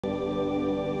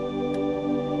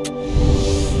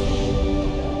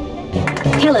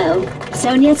Hello,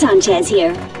 Sonia Sanchez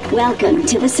here. Welcome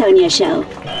to the Sonia Show.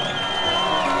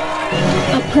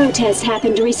 A protest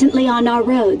happened recently on our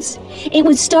roads. It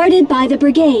was started by the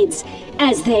brigades,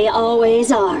 as they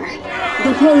always are.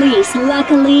 The police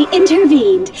luckily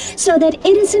intervened so that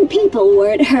innocent people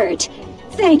weren't hurt.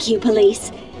 Thank you,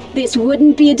 police. This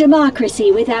wouldn't be a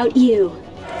democracy without you.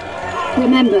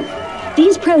 Remember,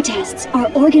 these protests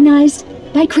are organized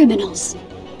by criminals.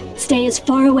 Stay as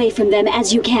far away from them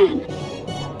as you can.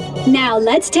 Now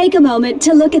let's take a moment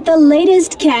to look at the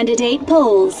latest candidate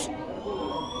polls.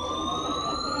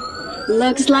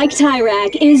 Looks like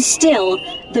Tyrak is still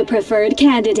the preferred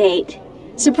candidate.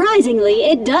 Surprisingly,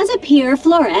 it does appear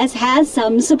Flores has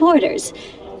some supporters,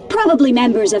 probably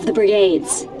members of the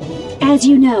brigades. As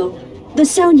you know, the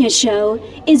Sonia Show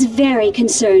is very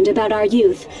concerned about our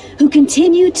youth who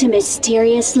continue to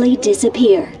mysteriously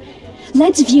disappear.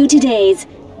 Let's view today's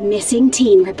Missing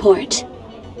Teen Report.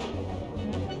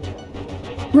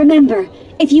 Remember,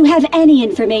 if you have any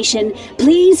information,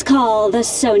 please call the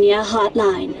Sonia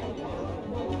hotline.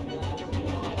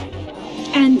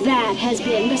 And that has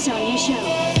been the Sonia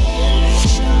Show.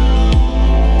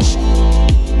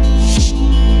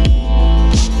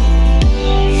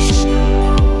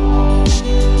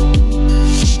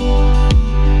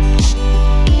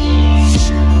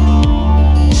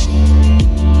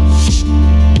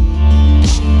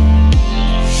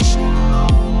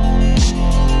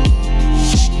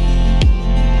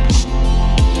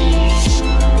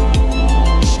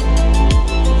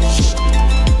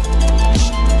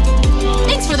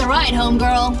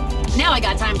 Homegirl. Now I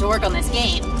got time to work on this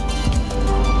game.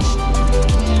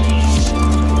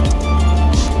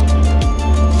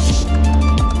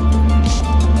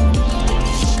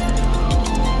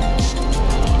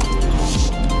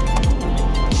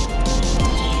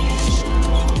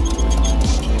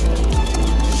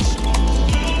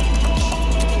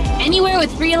 Anywhere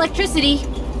with free electricity.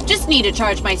 Just need to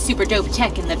charge my super dope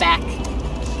tech in the back.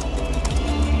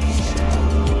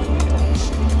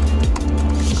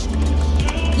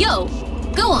 Yo,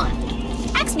 go on.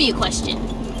 Ask me a question.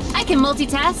 I can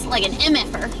multitask like an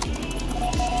MFer.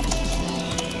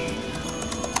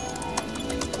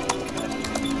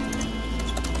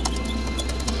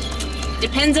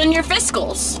 Depends on your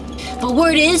fiscals. But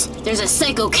word is, there's a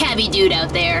psycho cabbie dude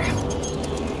out there.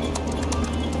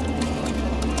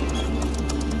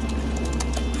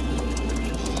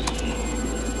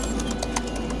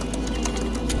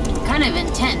 Kind of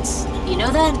intense. You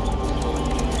know that?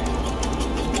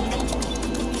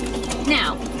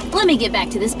 Now, let me get back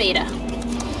to this beta.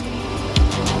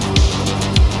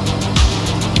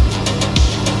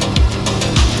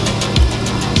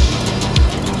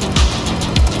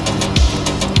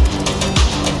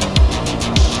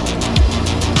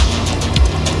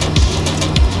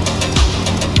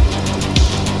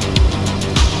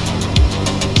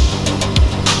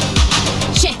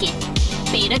 Check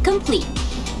it. Beta complete.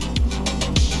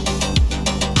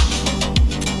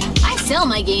 I sell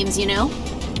my games, you know.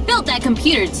 Built that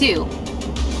computer, too.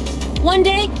 One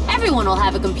day, everyone will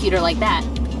have a computer like that.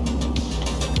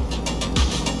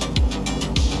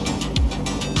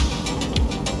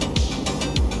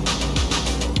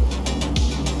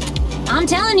 I'm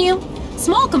telling you,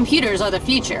 small computers are the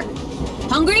future.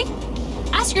 Hungry?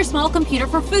 Ask your small computer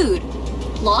for food.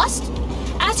 Lost?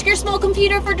 Ask your small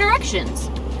computer for directions.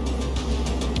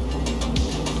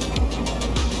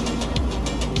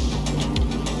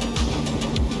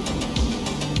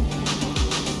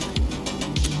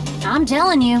 I'm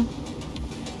telling you.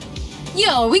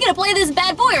 Yo, are we gonna play this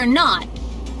bad boy or not?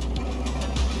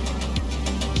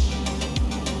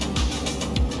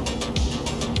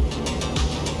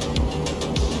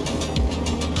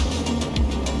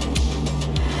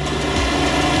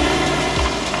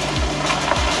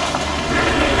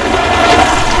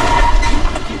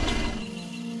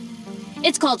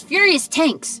 It's called Furious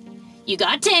Tanks. You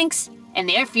got tanks, and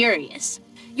they're furious.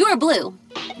 You're blue.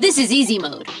 This is easy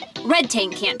mode. Red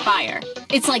tank can't fire.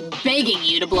 It's like begging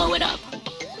you to blow it up.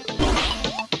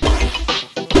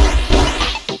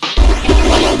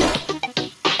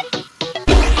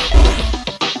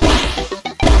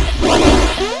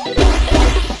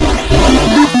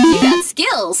 You got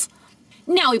skills.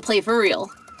 Now we play for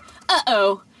real.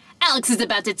 Uh-oh. Alex is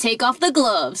about to take off the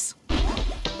gloves.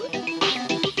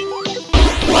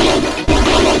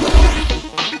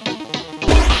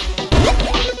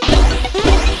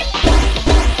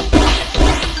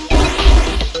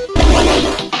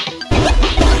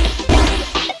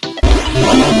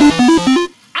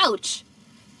 Ouch!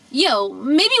 Yo,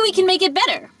 maybe we can make it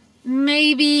better.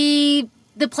 Maybe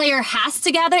the player has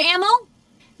to gather ammo?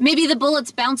 Maybe the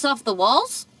bullets bounce off the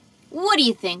walls? What do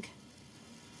you think?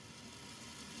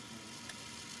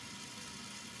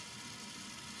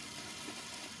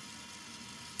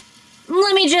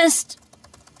 let me just...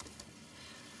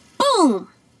 Boom!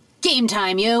 Game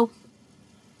time, yo.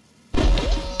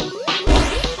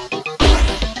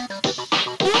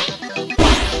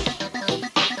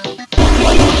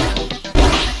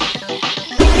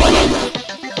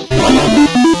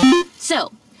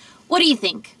 So, what do you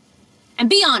think? And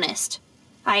be honest.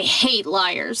 I hate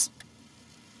liars.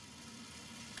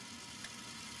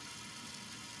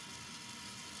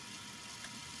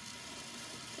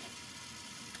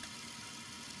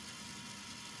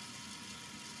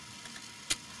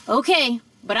 Okay,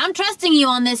 but I'm trusting you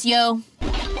on this, yo.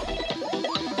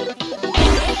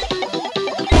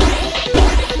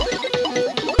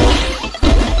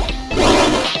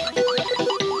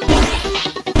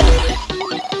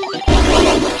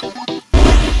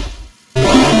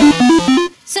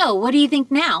 So, what do you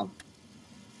think now?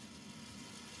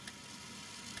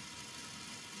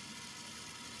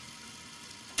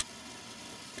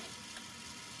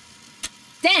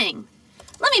 Dang.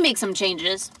 Let me make some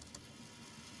changes.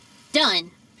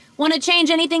 Done. Want to change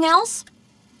anything else?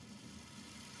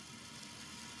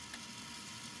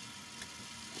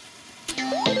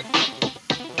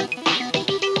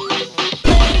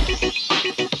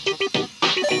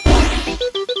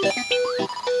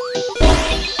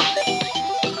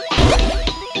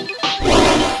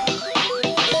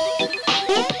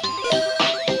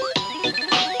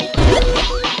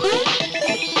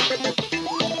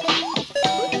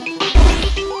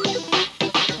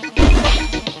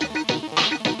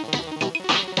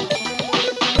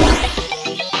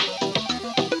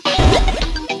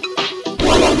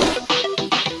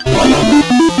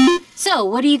 So,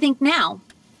 what do you think now?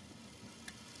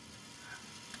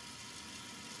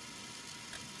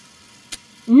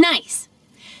 Nice!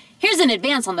 Here's an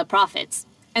advance on the profits.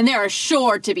 And there are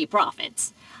sure to be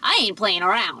profits. I ain't playing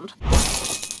around.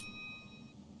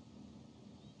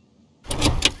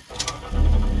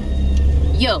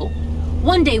 Yo,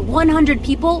 one day 100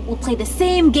 people will play the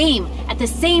same game at the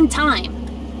same time.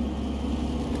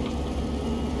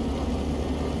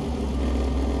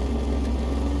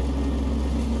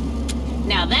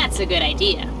 Now that's a good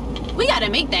idea. We gotta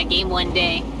make that game one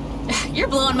day. You're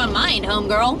blowing my mind,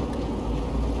 homegirl.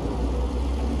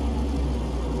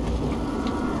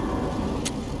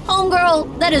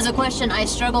 Homegirl, that is a question I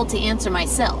struggle to answer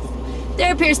myself.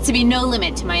 There appears to be no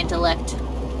limit to my intellect.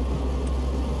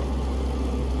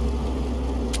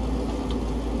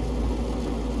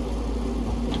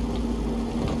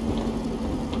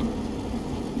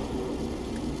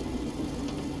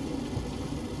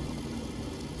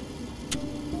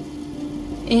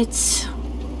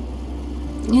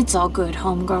 It's all good,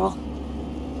 homegirl.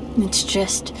 It's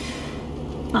just,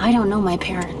 I don't know my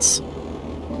parents.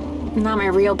 Not my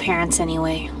real parents,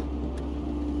 anyway.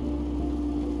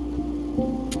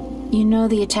 You know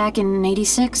the attack in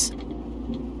 86?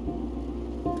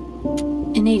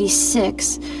 In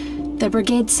 86, the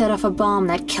brigade set off a bomb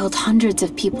that killed hundreds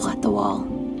of people at the wall,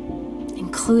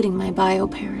 including my bio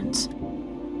parents.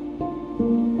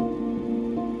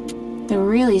 The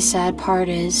really sad part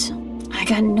is, I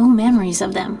got no memories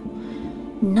of them.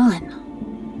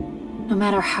 None. No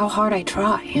matter how hard I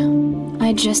try.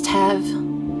 I just have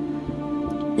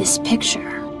this picture.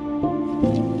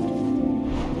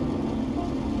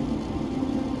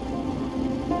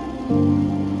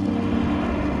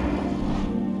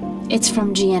 It's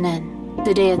from GNN,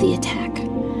 the day of the attack.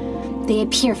 They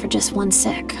appear for just 1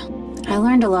 sec. I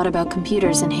learned a lot about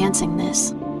computers enhancing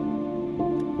this.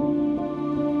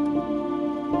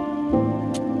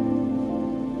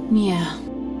 Yeah.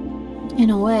 In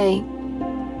a way,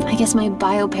 I guess my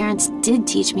bio parents did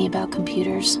teach me about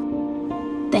computers.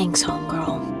 Thanks,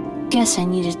 homegirl. Guess I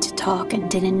needed to talk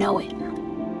and didn't know it.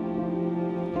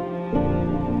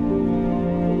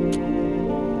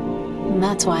 And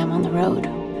that's why I'm on the road.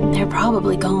 They're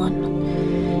probably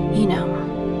gone. You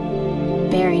know,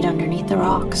 buried underneath the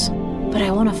rocks. But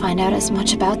I want to find out as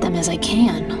much about them as I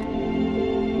can.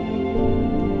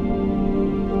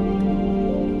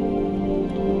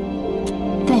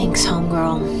 Thanks,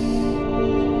 homegirl.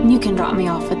 You can drop me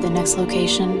off at the next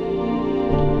location.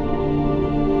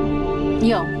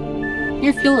 Yo,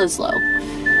 your fuel is low.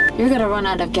 You're gonna run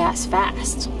out of gas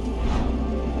fast.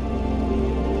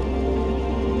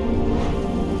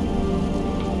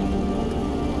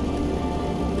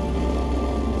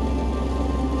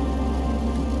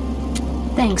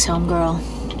 Thanks, homegirl.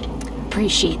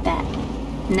 Appreciate that.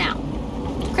 Now,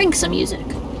 crank some music.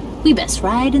 We best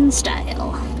ride in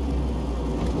style.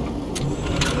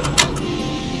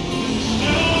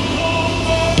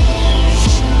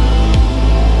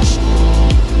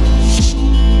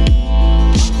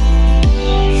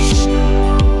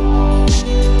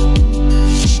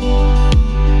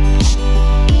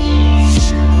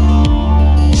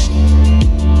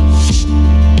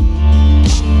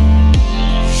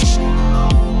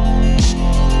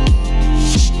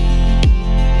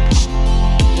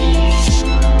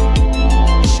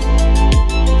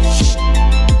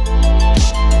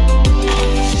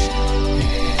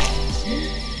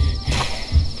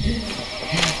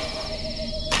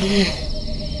 What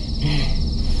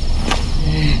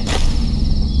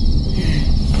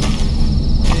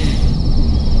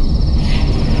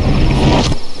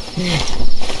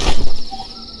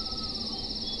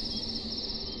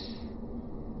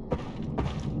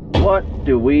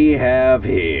do we have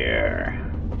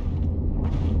here?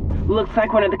 Looks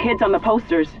like one of the kids on the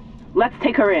posters. Let's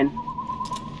take her in.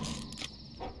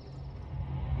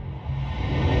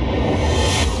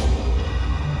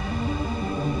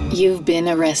 You've been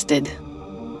arrested.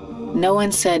 No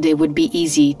one said it would be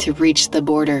easy to reach the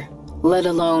border, let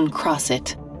alone cross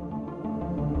it.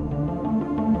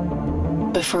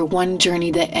 But for one journey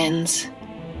that ends,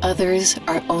 others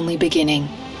are only beginning.